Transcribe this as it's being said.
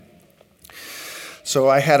So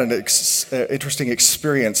I had an interesting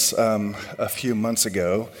experience a few months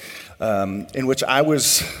ago in which I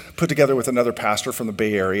was put together with another pastor from the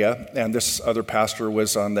Bay Area, and this other pastor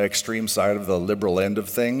was on the extreme side of the liberal end of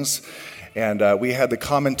things. And we had the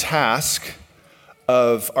common task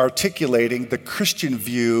of articulating the Christian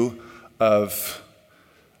view of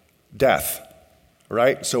death,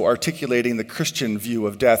 right? So articulating the Christian view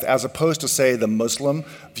of death as opposed to, say, the Muslim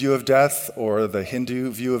view of death or the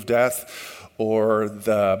Hindu view of death or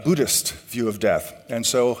the Buddhist view of death. And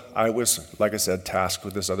so I was, like I said, tasked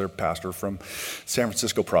with this other pastor from San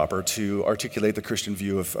Francisco proper to articulate the Christian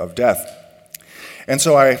view of death. And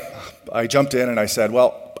so I jumped in and I said,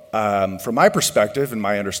 well, from my perspective and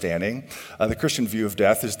my understanding, the Christian view of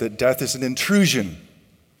death is that death is an intrusion.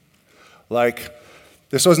 Like,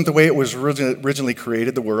 this wasn't the way it was originally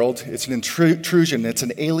created, the world. It's an intrusion. It's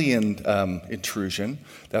an alien intrusion.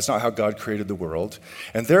 That's not how God created the world.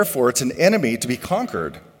 And therefore, it's an enemy to be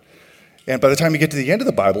conquered. And by the time you get to the end of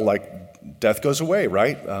the Bible, like, death goes away,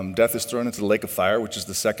 right? Death is thrown into the lake of fire, which is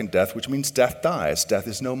the second death, which means death dies. Death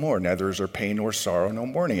is no more. Neither is there pain nor sorrow, no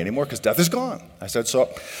mourning anymore, because death is gone. I said, so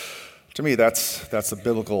to me, that's the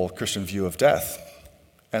biblical Christian view of death.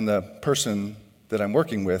 And the person that I'm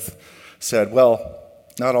working with said, well,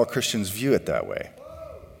 not all Christians view it that way.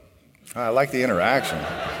 I like the interaction.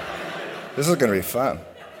 This is going to be fun.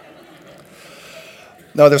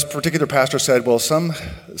 No, this particular pastor said, well, some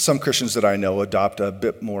Christians that I know adopt a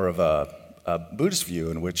bit more of a Buddhist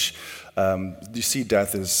view in which you see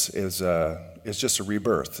death is just a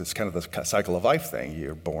rebirth. It's kind of the cycle of life thing.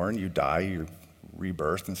 You're born, you die, you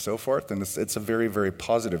rebirth, and so forth. And it's a very, very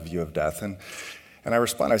positive view of death. And I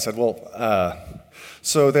responded, I said, well,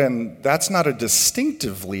 so then that's not a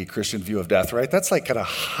distinctively Christian view of death, right? That's like kind of a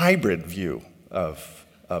hybrid view of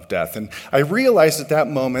death. And I realized at that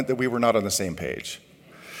moment that we were not on the same page.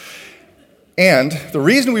 And the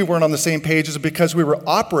reason we weren't on the same page is because we were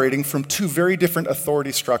operating from two very different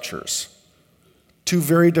authority structures, two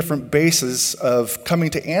very different bases of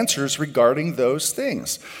coming to answers regarding those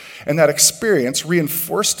things. And that experience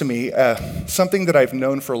reinforced to me something that I've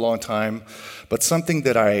known for a long time, but something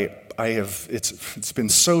that it's been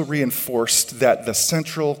so reinforced that the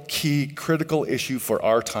central, key, critical issue for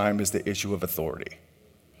our time is the issue of authority.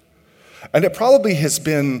 And it probably has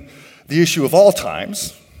been the issue of all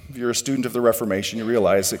times. If you're a student of the Reformation, you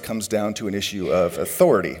realize it comes down to an issue of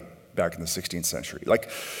authority back in the 16th century. Like,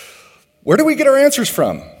 where do we get our answers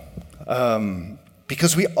from?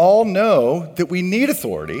 Because we all know that we need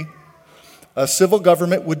authority. A civil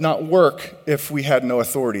government would not work if we had no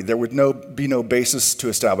authority. There would be no basis to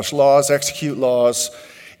establish laws, execute laws.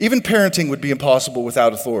 Even parenting would be impossible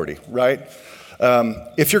without authority, right?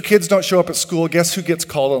 If your kids don't show up at school, guess who gets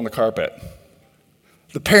called on the carpet?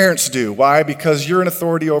 The parents do. Why? Because you're an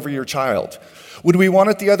authority over your child. Would we want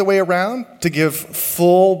it the other way around? To give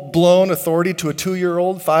full-blown authority to a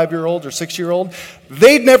 2-year-old, 5-year-old, or 6-year-old?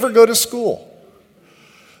 They'd never go to school.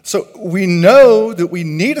 So we know that we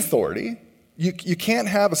need authority. You can't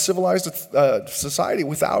have a civilized society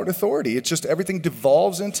without authority. It's just everything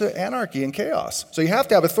devolves into anarchy and chaos. So you have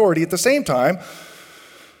to have authority. At the same time,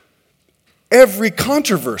 every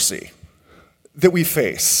controversy that we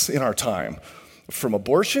face in our time, from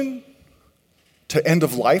abortion to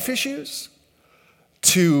end-of-life issues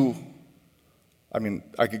to,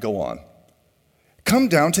 I could go on, come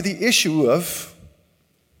down to the issue of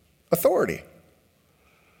authority.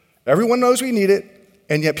 Everyone knows we need it,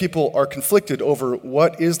 and yet people are conflicted over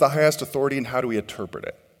what is the highest authority and how do we interpret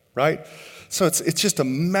it, right? So it's just a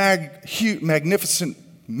magnificent,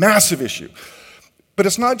 massive issue. But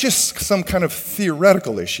it's not just some kind of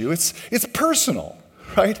theoretical issue. It's personal,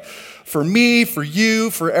 right? For me, for you,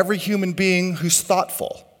 for every human being who's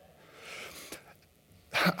thoughtful.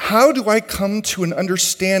 How do I come to an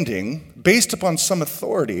understanding based upon some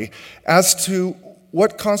authority as to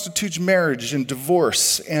what constitutes marriage and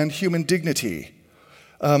divorce and human dignity,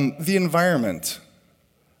 the environment?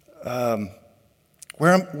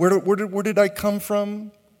 Where did I come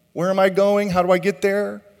from? Where am I going? How do I get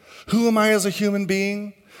there? Who am I as a human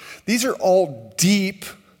being? These are all deep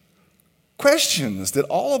questions that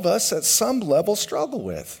all of us at some level struggle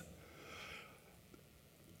with,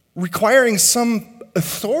 requiring some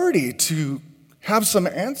authority to have some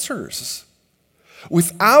answers.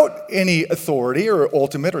 Without any authority or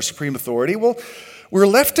ultimate or supreme authority, well, we're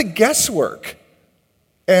left to guesswork.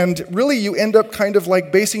 And really, you end up kind of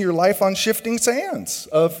like basing your life on shifting sands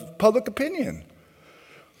of public opinion.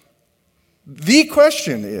 The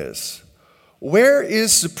question is, where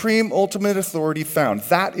is supreme ultimate authority found?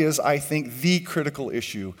 That is, I think, the critical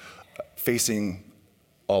issue facing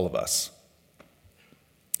all of us.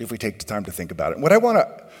 if we take the time to think about it. What I want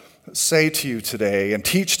to say to you today and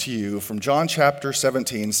teach to you from John chapter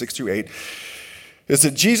 17, 6 through 8, is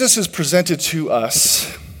that Jesus is presented to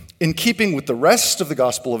us in keeping with the rest of the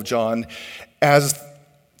Gospel of John as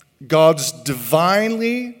God's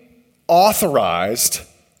divinely authorized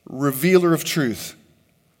revealer of truth.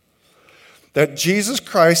 That Jesus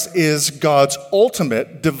Christ is God's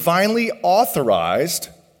ultimate, divinely authorized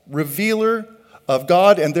revealer of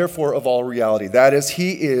God and therefore of all reality. That is,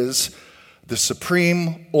 he is the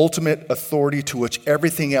supreme, ultimate authority to which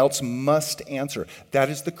everything else must answer. That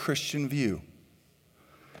is the Christian view.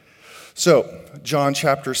 So, John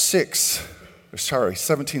chapter 17,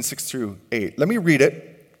 6 through 8. Let me read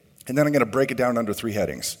it, and then I'm going to break it down under three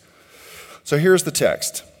headings. So here's the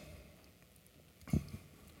text.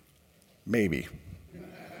 Maybe.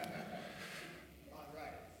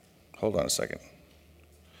 Hold on a second.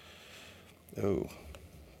 Oh.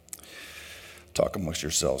 Talk amongst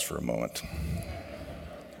yourselves for a moment.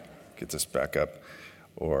 Get this back up,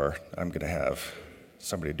 or I'm going to have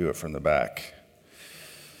somebody do it from the back.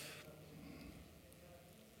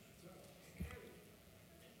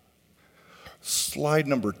 Slide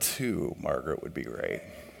number 2, Margaret, would be great.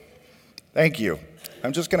 Thank you.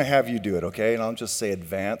 I'm just going to have you do it, okay? And I'll just say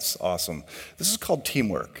advance. Awesome. This is called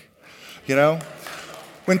teamwork. You know?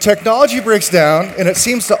 When technology breaks down, and it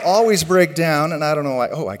seems to always break down, and I don't know why.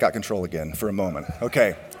 Oh, I got control again for a moment.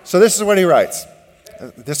 Okay. So this is what he writes.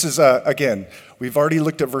 This is, again, we've already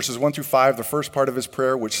looked at verses 1 through 5, the first part of his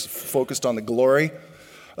prayer, which focused on the glory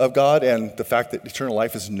of God and the fact that eternal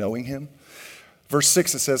life is knowing him. Verse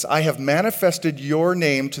 6, it says, I have manifested your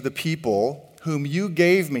name to the people whom you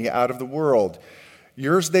gave me out of the world.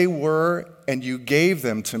 Yours they were, and you gave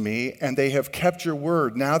them to me, and they have kept your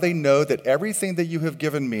word. Now they know that everything that you have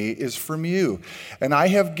given me is from you. And I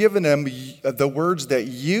have given them the words that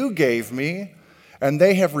you gave me, and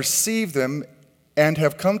they have received them and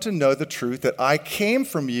have come to know the truth that I came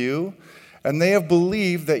from you, and they have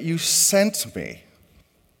believed that you sent me.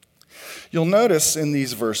 You'll notice in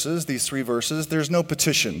these verses, these three verses, there's no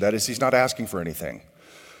petition. That is, he's not asking for anything.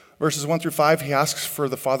 Verses 1 through 5, he asks for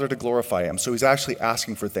the Father to glorify him. So he's actually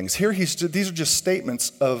asking for things. Here, these are just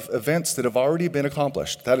statements of events that have already been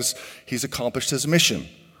accomplished. That is, he's accomplished his mission.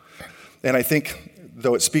 And I think,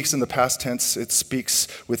 though it speaks in the past tense, it speaks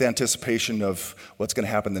with anticipation of what's going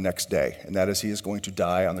to happen the next day. And that is, he is going to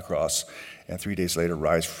die on the cross and 3 days later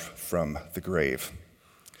rise from the grave.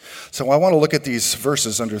 So I want to look at these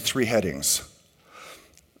verses under three headings.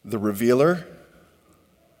 The revealer,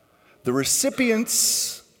 the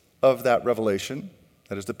recipients of that revelation,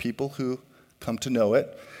 that is the people who come to know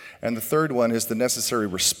it, and the third one is the necessary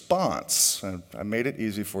response. And I made it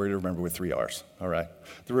easy for you to remember with 3 R's, all right?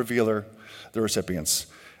 The revealer, the recipients,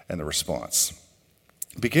 and the response.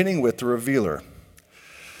 Beginning with the revealer.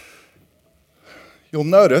 You'll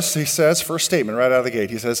notice he says, first statement right out of the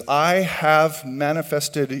gate, he says, I have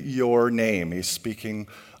manifested your name. He's speaking,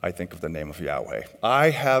 I think, of the name of Yahweh.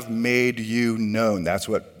 I have made you known. That's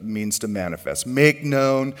what it means to manifest. Make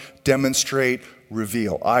known, demonstrate,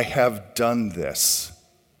 reveal. I have done this,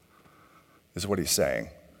 is what he's saying.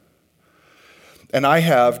 And I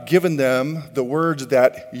have given them the words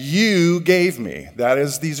that you gave me. That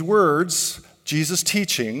is, these words, Jesus'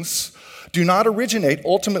 teachings, do not originate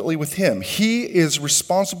ultimately with him. He is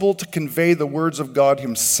responsible to convey the words of God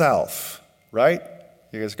himself, right?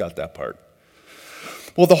 You guys got that part.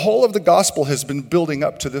 Well, the whole of the gospel has been building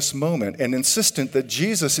up to this moment and insistent that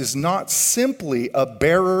Jesus is not simply a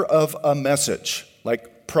bearer of a message,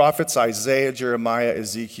 like prophets Isaiah, Jeremiah,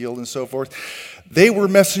 Ezekiel, and so forth. They were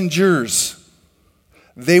messengers.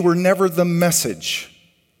 They were never the message.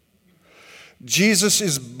 Jesus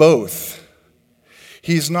is both.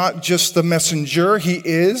 He's not just the messenger, he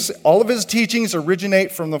is. All of his teachings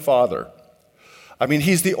originate from the Father. I mean,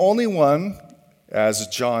 he's the only one, as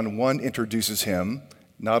John 1 introduces him,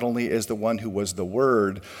 not only as the one who was the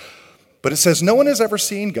Word, but it says, no one has ever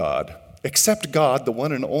seen God, except God, the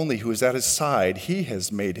one and only who is at his side. He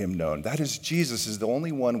has made him known. That is, Jesus is the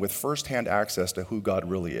only one with firsthand access to who God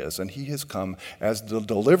really is, and he has come as the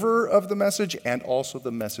deliverer of the message and also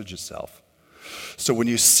the message itself. So when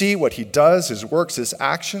you see what he does, his works, his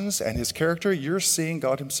actions, and his character, you're seeing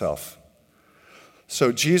God himself.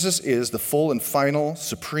 So Jesus is the full and final,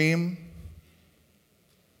 supreme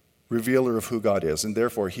revealer of who God is, and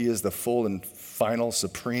therefore he is the full and final,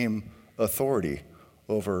 supreme authority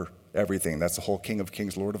over everything. That's the whole King of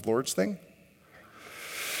Kings, Lord of Lords thing.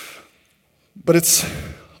 But it's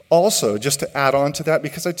also, just to add on to that,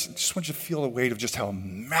 because I just want you to feel the weight of just how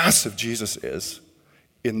massive Jesus is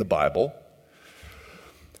in the Bible,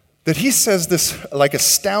 that he says this like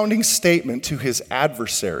astounding statement to his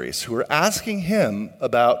adversaries who are asking him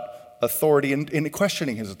about authority and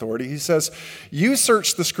questioning his authority. He says, you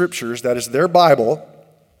search the scriptures, that is their Bible,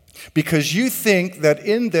 because you think that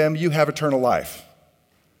in them you have eternal life.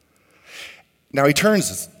 Now he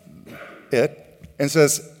turns it and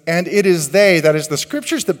says, and it is they, that is the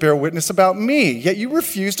scriptures, that bear witness about me, yet you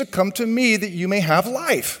refuse to come to me that you may have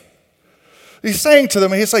life. He's saying to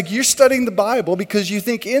them, he's like, you're studying the Bible because you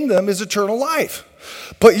think in them is eternal life.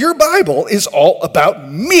 But your Bible is all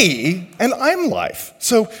about me, and I'm life.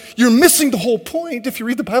 So you're missing the whole point. If you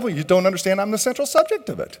read the Bible, you don't understand I'm the central subject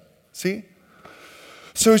of it. See?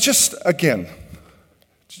 So it's just, again,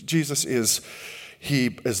 Jesus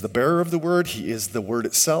he is the bearer of the word, he is the word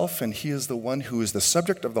itself, and he is the one who is the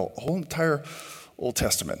subject of the whole entire Old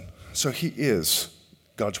Testament. So he is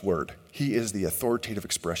God's word. He is the authoritative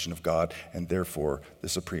expression of God, and therefore the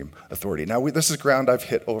supreme authority. Now, this is ground I've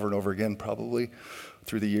hit over and over again, probably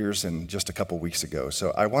through the years and just a couple weeks ago.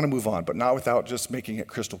 So I want to move on, but not without just making it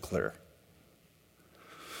crystal clear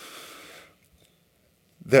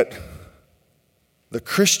that the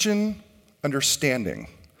Christian understanding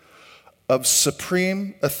of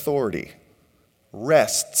supreme authority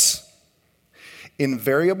rests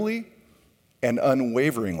invariably and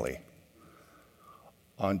unwaveringly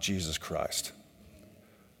on Jesus Christ.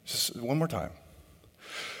 Just one more time.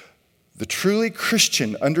 The truly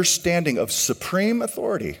Christian understanding of supreme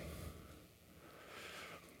authority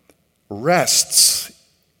rests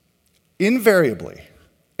invariably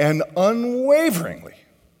and unwaveringly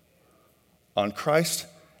on Christ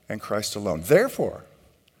and Christ alone. Therefore,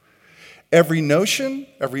 every notion,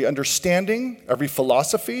 every understanding, every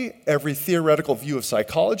philosophy, every theoretical view of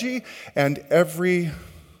psychology, and every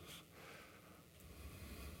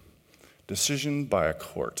decision by a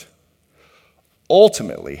court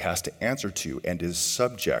ultimately has to answer to and is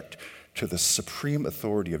subject to the supreme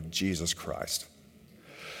authority of Jesus Christ.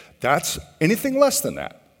 That's anything less than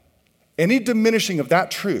that. Any diminishing of that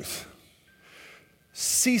truth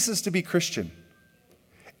ceases to be Christian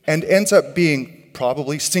and ends up being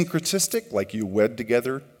probably syncretistic, like you wed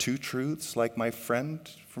together two truths, like my friend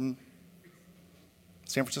from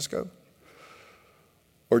San Francisco,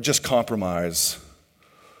 or just compromise,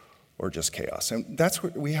 or just chaos. And that's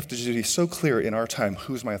what we have to be so clear in our time.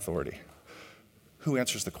 Who's my authority? Who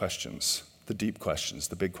answers the questions, the deep questions,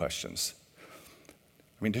 the big questions?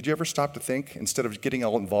 I mean, did you ever stop to think, instead of getting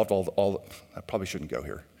all involved, I probably shouldn't go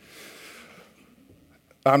here.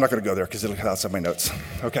 I'm not going to go there because it'll cut outside my notes.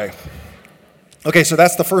 Okay, so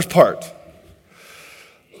that's the first part.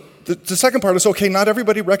 The second part is, okay, not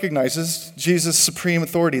everybody recognizes Jesus' supreme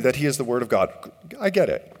authority, that he is the Word of God. I get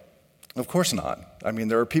it. Of course not. I mean,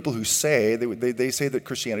 there are people who say, they say that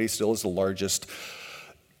Christianity still is the largest,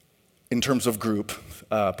 in terms of group,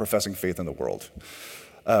 professing faith in the world.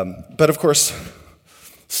 But of course,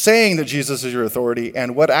 saying that Jesus is your authority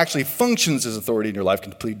and what actually functions as authority in your life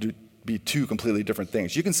can be two completely different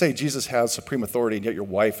things. You can say Jesus has supreme authority, and yet your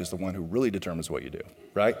wife is the one who really determines what you do,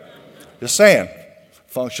 right? Just saying.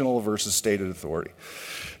 Functional versus stated authority.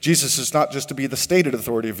 Jesus is not just to be the stated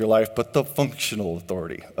authority of your life, but the functional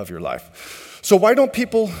authority of your life. So why don't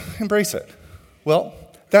people embrace it? Well,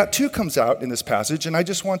 that too comes out in this passage, and I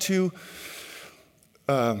just want to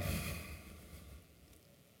I'll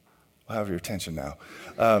have your attention now.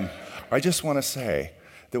 I just want to say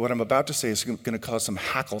that what I'm about to say is going to cause some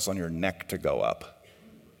hackles on your neck to go up.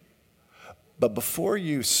 But before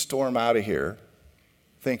you storm out of here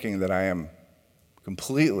thinking that I am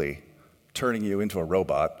completely turning you into a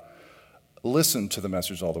robot, listen to the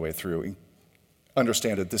message all the way through and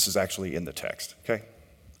understand that this is actually in the text, okay?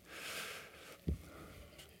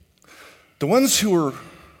 The ones who are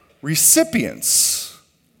recipients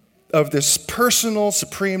of this personal,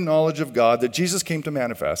 supreme knowledge of God that Jesus came to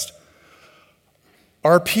manifest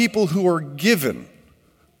are people who are given,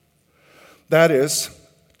 that is,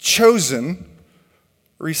 chosen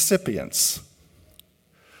recipients.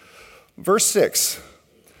 Verse 6,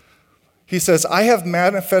 he says, I have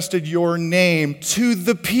manifested your name to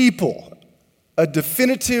the people, a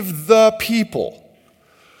definitive the people,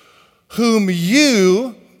 whom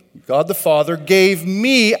you, God the Father, gave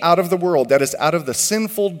me out of the world, that is, out of the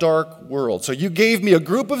sinful, dark world. So you gave me a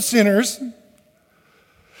group of sinners,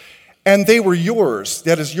 and they were yours.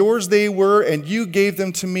 That is, yours they were, and you gave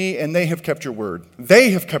them to me, and they have kept your word.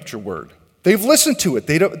 They have kept your word. They've listened to it.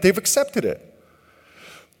 They've accepted it.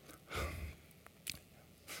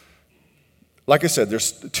 Like I said,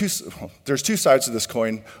 there's two sides to this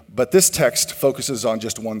coin, but this text focuses on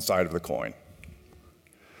just one side of the coin.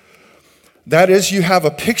 That is, you have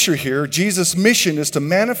a picture here. Jesus' mission is to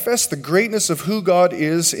manifest the greatness of who God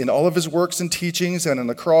is in all of his works and teachings and in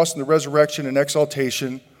the cross and the resurrection and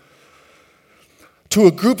exaltation to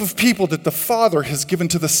a group of people that the Father has given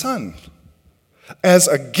to the Son as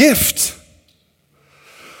a gift.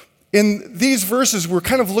 In these verses, we're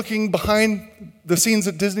kind of looking behind the scenes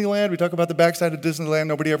at Disneyland. We talk about the backside of Disneyland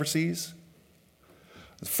nobody ever sees.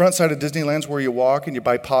 The front side of Disneyland is where you walk and you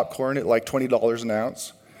buy popcorn at like $20 an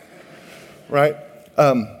ounce, right?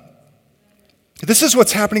 This is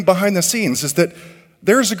what's happening behind the scenes, is that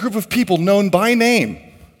there's a group of people known by name,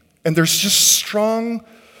 and there's just strong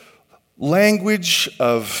language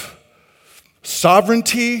of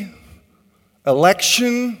sovereignty,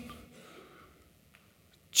 election,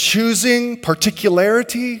 choosing,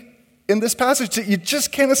 particularity in this passage that you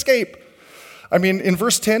just can't escape. I mean, in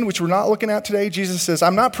verse 10, which we're not looking at today, Jesus says,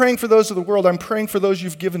 I'm not praying for those of the world, I'm praying for those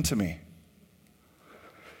you've given to me.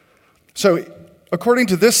 So, according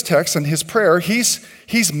to this text and his prayer,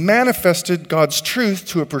 he's manifested God's truth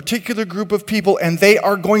to a particular group of people, and they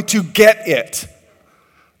are going to get it.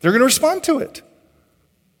 They're going to respond to it.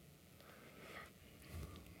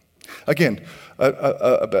 Again,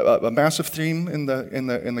 a massive theme in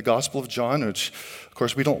the Gospel of John, which, of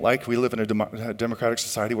course, we don't like. We live in a democratic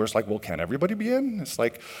society where it's like, well, can everybody be in? It's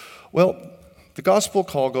like, well, the gospel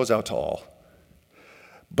call goes out to all.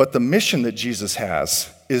 But the mission that Jesus has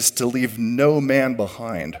is to leave no man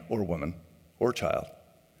behind, or woman, or child.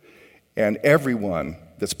 And everyone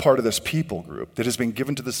that's part of this people group that has been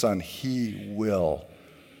given to the Son, he will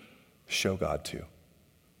show God to.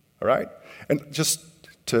 All right? And just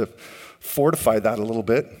to fortify that a little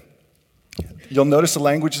bit, you'll notice the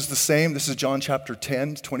language is the same. This is John chapter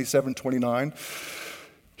 10, 27, 29.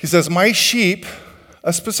 He says, my sheep,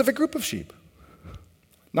 a specific group of sheep,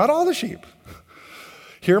 not all the sheep,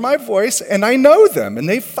 hear my voice, and I know them, and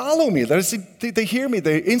they follow me. That is, they hear me.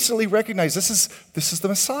 They instantly recognize this is the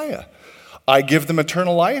Messiah. I give them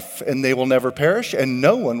eternal life, and they will never perish, and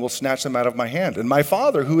no one will snatch them out of my hand. And my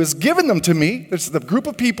Father, who has given them to me, this is the group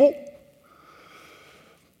of people,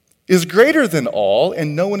 is greater than all,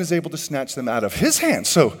 and no one is able to snatch them out of his hand.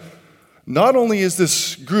 So not only is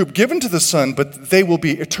this group given to the Son, but they will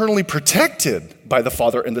be eternally protected by the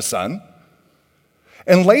Father and the Son.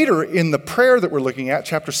 And later in the prayer that we're looking at,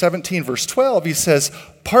 chapter 17, verse 12, he says,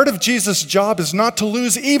 part of Jesus' job is not to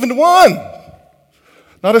lose even one.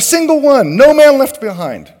 Not a single one. No man left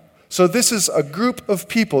behind. So this is a group of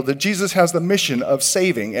people that Jesus has the mission of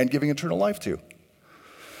saving and giving eternal life to.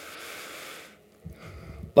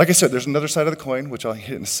 Like I said, there's another side of the coin, which I'll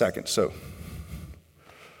hit in a second. So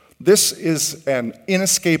this is an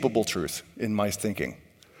inescapable truth in my thinking.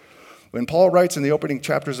 When Paul writes in the opening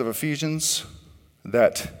chapters of Ephesians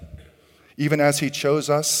that even as he chose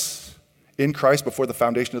us in Christ before the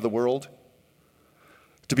foundation of the world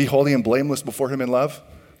to be holy and blameless before him in love,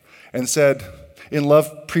 and said, in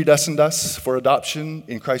love predestined us for adoption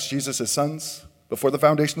in Christ Jesus as sons before the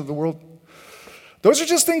foundation of the world, those are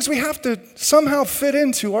just things we have to somehow fit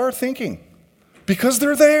into our thinking because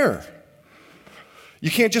they're there.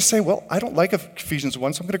 You can't just say, well, I don't like Ephesians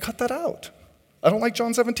 1, so I'm going to cut that out. I don't like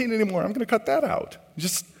John 17 anymore, I'm going to cut that out.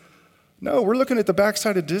 No, we're looking at the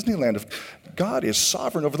backside of Disneyland. God is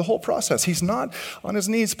sovereign over the whole process. He's not on his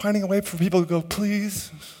knees pining away for people to go,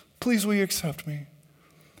 please, please will you accept me?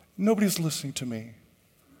 Nobody's listening to me.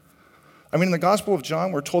 I mean, in the Gospel of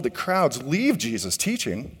John, we're told that crowds leave Jesus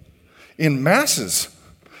teaching in masses,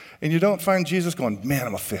 and you don't find Jesus going, man,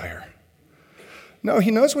 I'm a failure. No,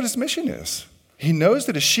 he knows what his mission is. He knows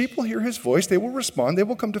that his sheep will hear his voice, they will respond, they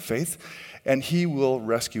will come to faith, and he will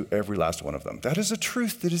rescue every last one of them. That is a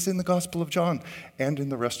truth that is in the Gospel of John and in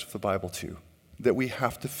the rest of the Bible too, that we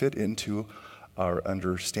have to fit into our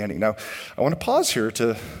understanding. Now, I want to pause here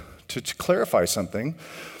to clarify something.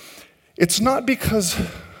 It's not because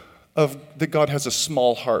of that God has a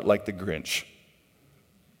small heart like the Grinch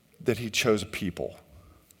that he chose people.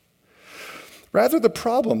 Rather, the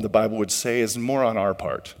problem, the Bible would say, is more on our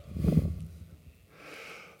part.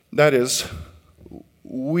 That is,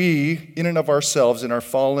 we, in and of ourselves, in our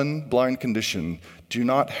fallen, blind condition, do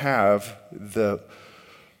not have the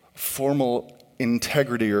formal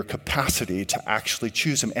integrity or capacity to actually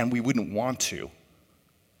choose him, and we wouldn't want to.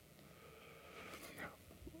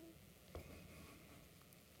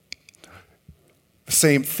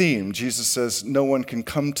 Same theme. Jesus says, no one can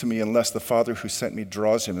come to me unless the Father who sent me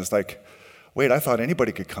draws him. It's like, wait, I thought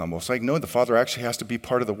anybody could come. Well, it's like, no, the Father actually has to be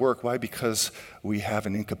part of the work. Why? Because we have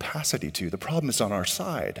an incapacity to. The problem is on our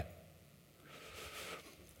side.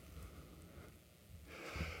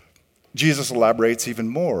 Jesus elaborates even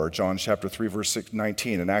more, John chapter 3, verse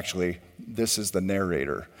 19, and actually, this is the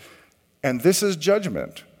narrator. And this is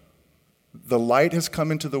judgment. The light has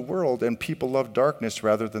come into the world, and people love darkness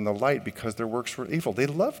rather than the light because their works were evil.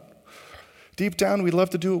 Deep down, we love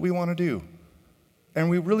to do what we want to do. And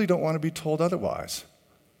we really don't want to be told otherwise.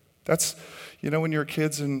 That's, when you're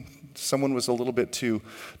kids and someone was a little bit too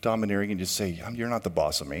domineering and you say, you're not the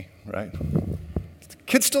boss of me, right?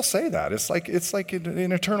 Kids still say that. It's like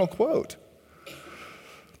an eternal quote.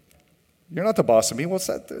 You're not the boss of me. Well,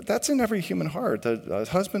 that's in every human heart. A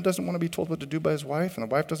husband doesn't want to be told what to do by his wife, and a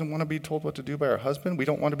wife doesn't want to be told what to do by her husband. We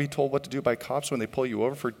don't want to be told what to do by cops when they pull you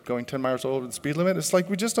over for going 10 miles over the speed limit. It's like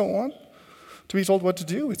we just don't want to be told what to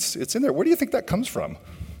do. It's in there. Where do you think that comes from?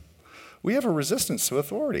 We have a resistance to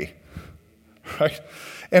authority, right?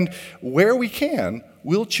 And where we can,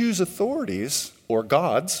 we'll choose authorities or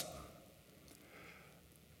gods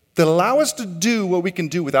that allow us to do what we can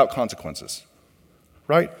do without consequences,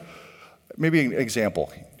 right? Maybe an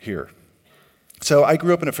example here. So I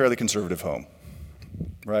grew up in a fairly conservative home,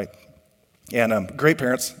 right? And great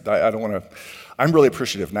parents. I'm really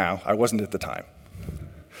appreciative now. I wasn't at the time.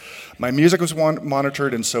 My music was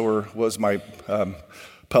monitored, and so was my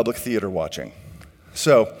public theater watching.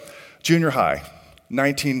 So junior high,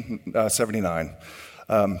 1979,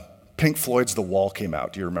 Pink Floyd's The Wall came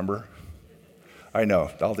out. Do you remember? I know,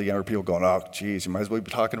 all the younger people going, oh, geez, you might as well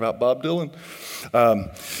be talking about Bob Dylan.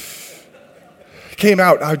 Came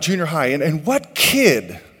out junior high, and what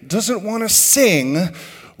kid doesn't want to sing,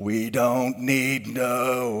 "We don't need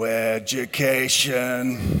no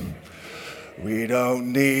education, we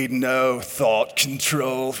don't need no thought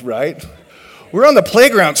control," right? We're on the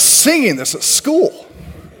playground singing this at school.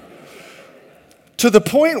 To the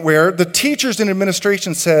point where the teachers and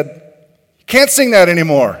administration said, "Can't sing that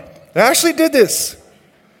anymore." They actually did this.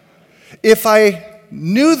 If I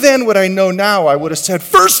knew then what I know now, I would have said,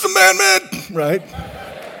 "First Amendment," right?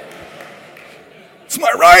 It's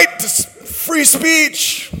my right to free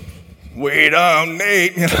speech. We don't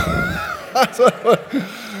need,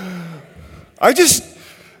 I just,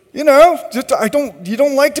 you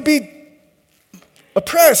don't like to be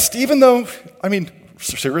oppressed, even though,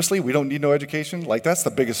 seriously, we don't need no education? Like, that's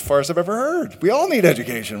the biggest farce I've ever heard. We all need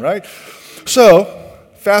education, right? So,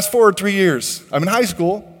 fast forward 3 years. I'm in high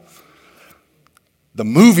school. The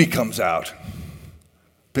movie comes out,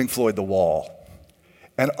 Pink Floyd, The Wall.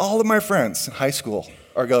 And all of my friends in high school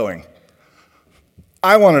are going.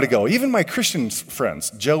 I wanted to go. Even my Christian friends,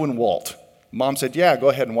 Joe and Walt. Mom said, yeah, go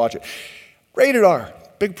ahead and watch it. Rated R,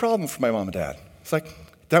 big problem for my mom and dad.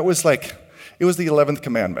 It was the 11th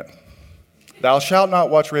commandment. Thou shalt not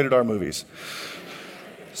watch rated R movies.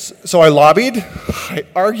 So I lobbied, I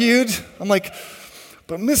argued. I'm like,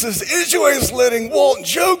 but Mrs. Isjoy is letting Walt and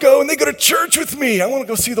Joe go, and they go to church with me. I want to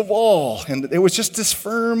go see The Wall. And it was just this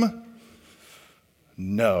firm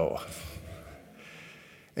no.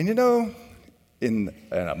 And in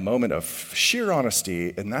a moment of sheer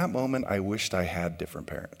honesty, in that moment, I wished I had different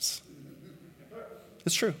parents.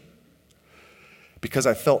 It's true. Because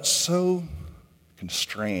I felt so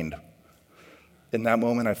constrained. In that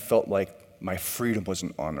moment, I felt like my freedom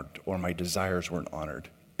wasn't honored or my desires weren't honored.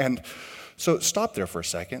 And so stop there for a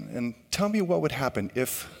second and tell me what would happen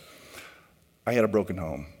if I had a broken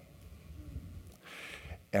home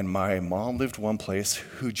and my mom lived one place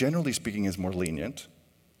who, generally speaking, is more lenient,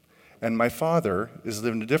 and my father is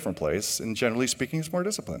living in a different place and, generally speaking, is more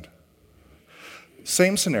disciplined.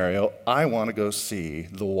 Same scenario, I want to go see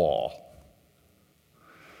The Wall.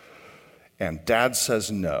 And Dad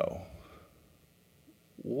says no.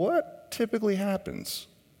 What typically happens?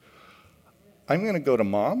 I'm going to go to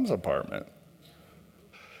Mom's apartment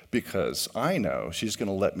because I know she's going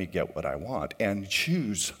to let me get what I want and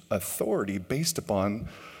choose authority based upon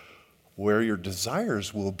where your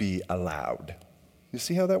desires will be allowed. You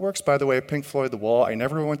see how that works? By the way, Pink Floyd, The Wall, I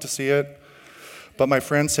never went to see it, but my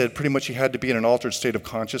friend said pretty much you had to be in an altered state of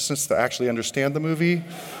consciousness to actually understand the movie.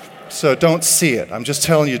 So don't see it. I'm just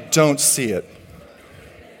telling you, don't see it.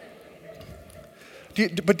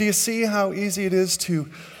 But do you see how easy it is to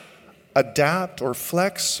adapt or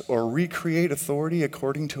flex or recreate authority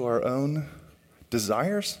according to our own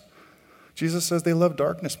desires? Jesus says they love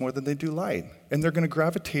darkness more than they do light. And they're going to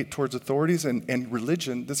gravitate towards authorities and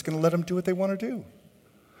religion that's going to let them do what they want to do.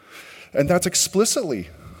 And that's explicitly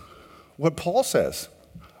what Paul says.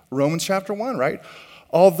 Romans chapter 1, right?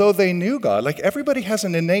 Although they knew God, like everybody has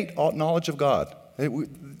an innate knowledge of God.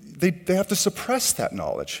 They have to suppress that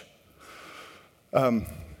knowledge.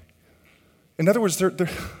 In other words,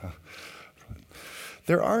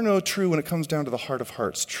 there are no true, when it comes down to the heart of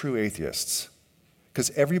hearts, true atheists. Because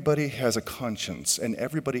everybody has a conscience and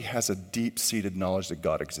everybody has a deep-seated knowledge that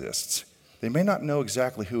God exists. They may not know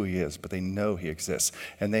exactly who he is, but they know he exists.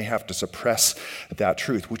 And they have to suppress that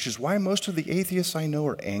truth, which is why most of the atheists I know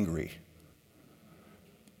are angry.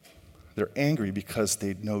 They're angry because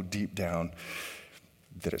they know deep down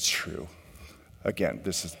that it's true. Again,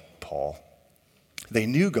 this is Paul. They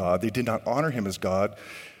knew God. They did not honor him as God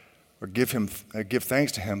or give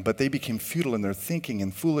thanks to him, but they became futile in their thinking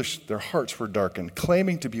and foolish. Their hearts were darkened.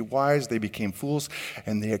 Claiming to be wise, they became fools,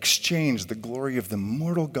 and they exchanged the glory of the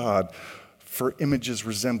immortal God for images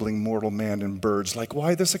resembling mortal man and birds. Like,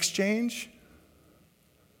 why this exchange?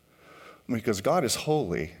 Because God is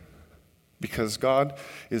holy. Because God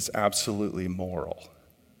is absolutely moral.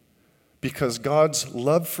 Because God's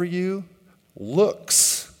love for you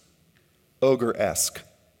looks ogre-esque,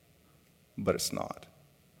 but it's not.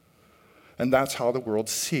 And that's how the world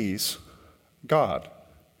sees God.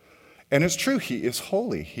 And it's true, he is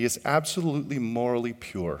holy. He is absolutely morally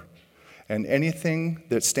pure. And anything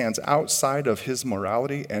that stands outside of his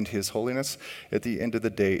morality and his holiness, at the end of the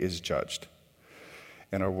day, is judged.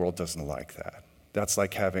 And our world doesn't like that. That's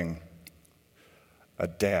like having a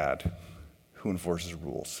dad who enforces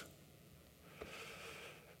rules.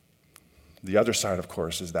 The other side, of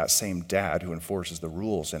course, is that same dad who enforces the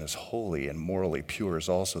rules and is holy and morally pure is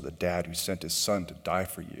also the dad who sent his son to die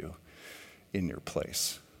for you in your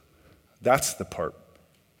place. That's the part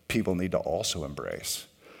people need to also embrace.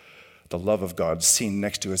 The love of God seen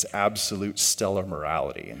next to his absolute stellar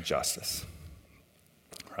morality and justice.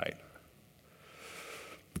 Right?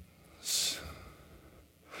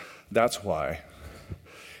 That's why,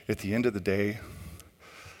 at the end of the day,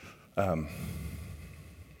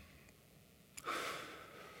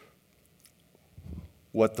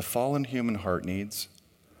 what the fallen human heart needs,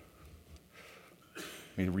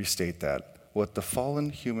 let me restate that. What the fallen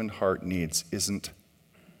human heart needs isn't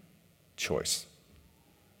choice.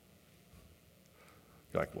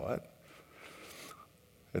 You're like, what?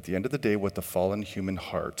 At the end of the day, what the fallen human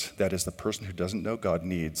heart, that is the person who doesn't know God,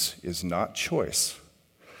 needs is not choice.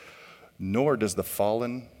 Nor does the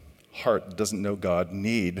fallen heart that doesn't know God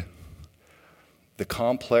need the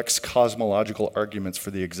complex cosmological arguments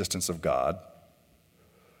for the existence of God.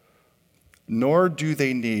 Nor do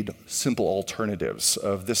they need simple alternatives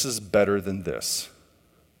of this is better than this.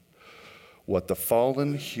 What the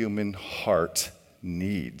fallen human heart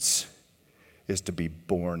needs is to be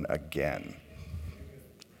born again.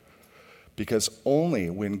 Because only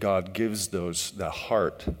when God gives the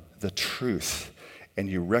heart the truth and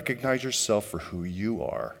you recognize yourself for who you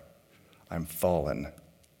are, I'm fallen,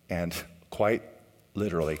 and quite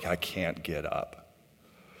literally, I can't get up.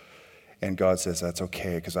 And God says, that's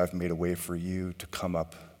okay, because I've made a way for you to come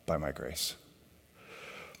up by my grace.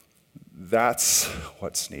 That's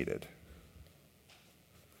what's needed.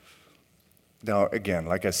 Now, again,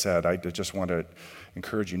 like I said, I just want to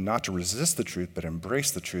encourage you not to resist the truth, but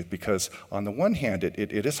embrace the truth, because on the one hand,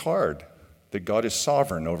 it is hard that God is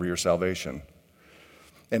sovereign over your salvation.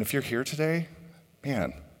 And if you're here today,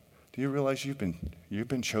 man, do you realize you've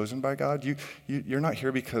been chosen by God? You're not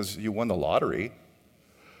here because you won the lottery.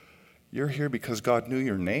 You're here because God knew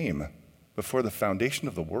your name before the foundation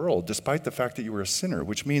of the world, despite the fact that you were a sinner,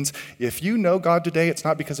 which means if you know God today, it's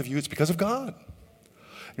not because of you, it's because of God.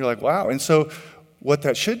 You're like, wow. And so what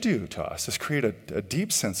that should do to us is create a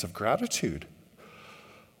deep sense of gratitude.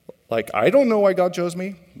 Like, I don't know why God chose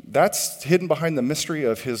me. That's hidden behind the mystery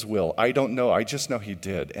of his will. I don't know. I just know he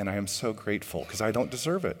did. And I am so grateful because I don't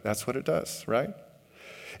deserve it. That's what it does, right?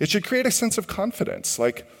 It should create a sense of confidence.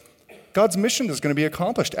 Like, God's mission is going to be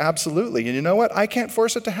accomplished, absolutely. And you know what? I can't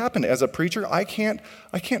force it to happen. As a preacher, I can't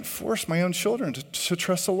force my own children to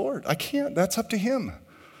trust the Lord. I can't. That's up to him.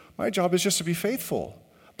 My job is just to be faithful.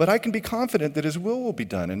 But I can be confident that his will be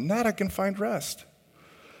done, and in that I can find rest.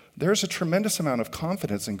 There's a tremendous amount of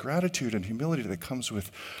confidence and gratitude and humility that comes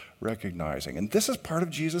with recognizing. And this is part of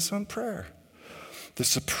Jesus' own prayer. The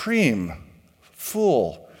supreme,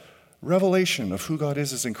 full revelation of who God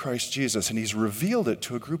is in Christ Jesus, and he's revealed it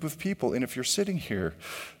to a group of people. And if you're sitting here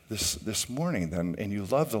this morning then, and you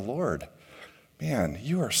love the Lord, man,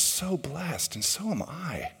 you are so blessed, and so am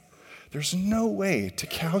I. There's no way to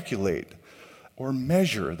calculate or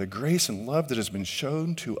measure the grace and love that has been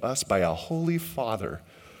shown to us by a holy Father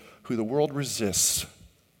who the world resists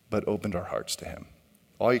but opened our hearts to him.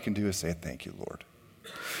 All you can do is say, thank you, Lord.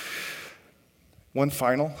 One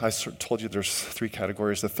final, I told you there's 3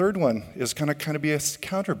 categories. The third one is going to kind of be a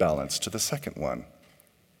counterbalance to the second one,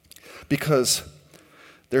 because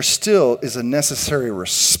there still is a necessary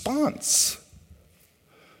response.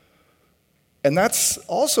 And that's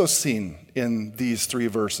also seen in these 3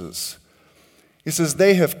 verses. He says,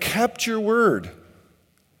 they have kept your word.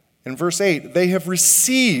 In verse 8, they have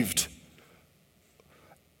received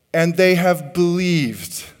and they have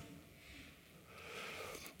believed.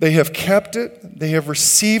 They have kept it, they have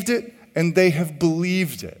received it, and they have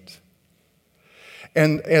believed it.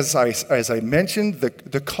 And as I mentioned,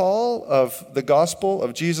 the call of the gospel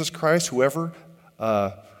of Jesus Christ, whoever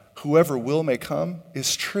will may come,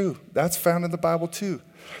 is true. That's found in the Bible too.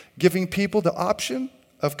 Giving people the option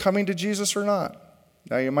of coming to Jesus or not.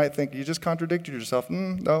 Now you might think you just contradicted yourself.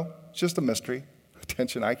 No, it's just a mystery.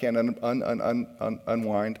 Tension I can't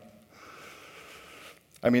unwind.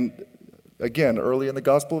 I mean, again, early in the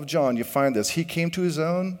Gospel of John, you find this. He came to his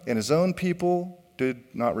own, and his own people did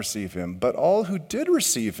not receive him. But all who did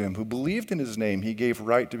receive him, who believed in his name, he gave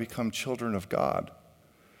right to become children of God.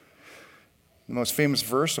 The most famous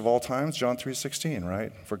verse of all times, John 3:16,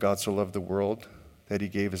 right? For God so loved the world that he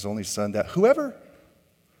gave his only son, that whoever.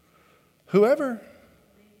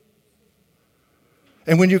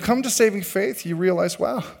 And when you come to saving faith, you realize,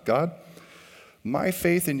 wow, God, my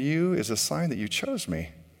faith in you is a sign that you chose me.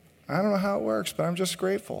 I don't know how it works, but I'm just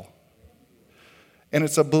grateful. And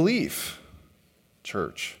it's a belief.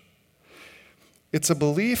 Church. It's a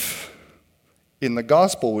belief in the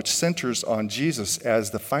gospel which centers on Jesus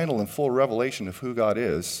as the final and full revelation of who God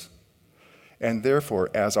is, and therefore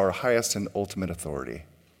as our highest and ultimate authority.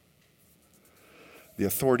 The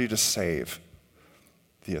authority to save,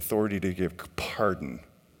 the authority to give pardon,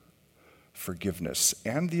 forgiveness,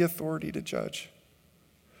 and the authority to judge.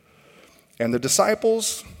 And the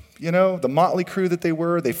disciples, the motley crew that they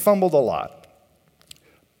were, they fumbled a lot.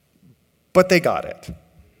 But they got it.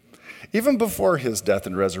 Even before his death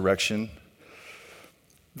and resurrection,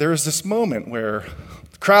 there is this moment where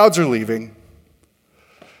the crowds are leaving,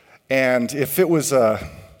 and if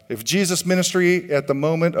Jesus' ministry at the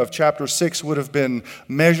moment of chapter 6 would have been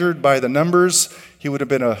measured by the numbers, he would have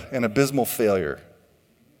been an abysmal failure.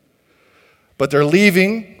 But they're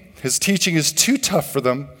leaving. His teaching is too tough for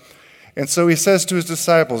them, and so he says to his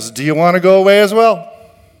disciples, "Do you want to go away as well?"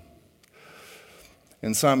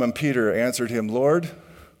 And Simon Peter answered him, "Lord,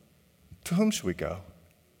 to whom should we go?"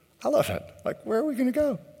 I love it. Like, where are we going to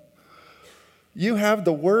go? You have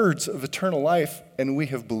the words of eternal life, and we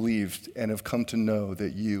have believed and have come to know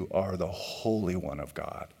that you are the Holy One of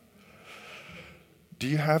God. Do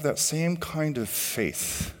you have that same kind of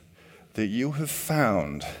faith that you have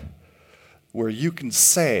found where you can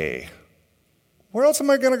say, where else am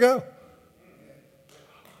I going to go?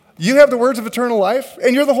 You have the words of eternal life,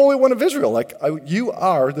 and you're the Holy One of Israel. You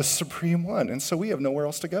are the Supreme One, and so we have nowhere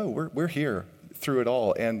else to go. We're here through it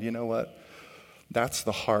all, and you know what? That's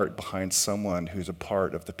the heart behind someone who's a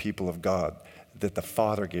part of the people of God that the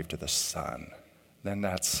Father gave to the Son. Then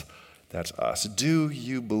that's us. Do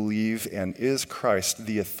you believe, and is Christ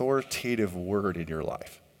the authoritative word in your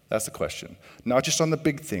life? That's the question. Not just on the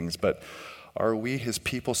big things, but are we his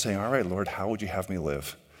people saying, all right, Lord, how would you have me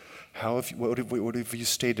live? What have you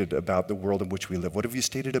stated about the world in which we live? What have you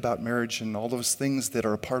stated about marriage and all those things that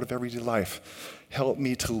are a part of everyday life? Help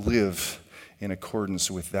me to live in accordance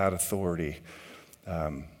with that authority,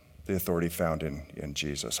 the authority found in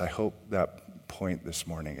Jesus. I hope that point this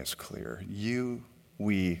morning is clear.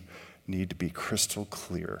 We need to be crystal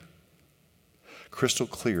clear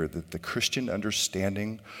that the Christian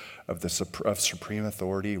understanding of supreme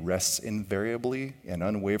authority rests invariably and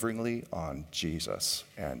unwaveringly on Jesus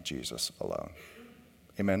and Jesus alone.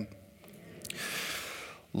 Amen.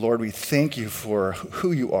 Lord, we thank you for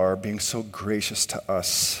who you are, being so gracious to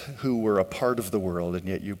us who were a part of the world, and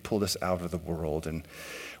yet you pulled us out of the world. And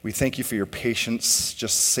we thank you for your patience,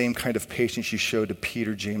 just the same kind of patience you showed to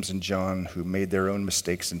Peter, James, and John, who made their own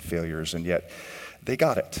mistakes and failures, and yet they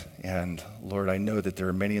got it. And Lord, I know that there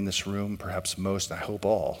are many in this room, perhaps most, I hope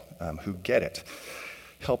all, who get it.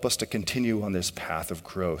 Help us to continue on this path of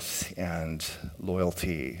growth and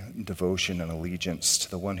loyalty, devotion, and allegiance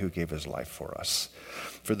to the one who gave his life for us.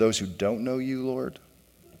 For those who don't know you, Lord,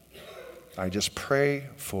 I just pray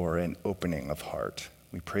for an opening of heart.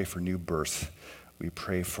 We pray for new birth. We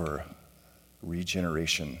pray for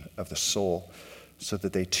regeneration of the soul so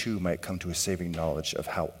that they too might come to a saving knowledge of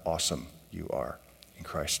how awesome you are. In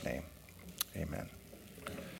Christ's name, amen.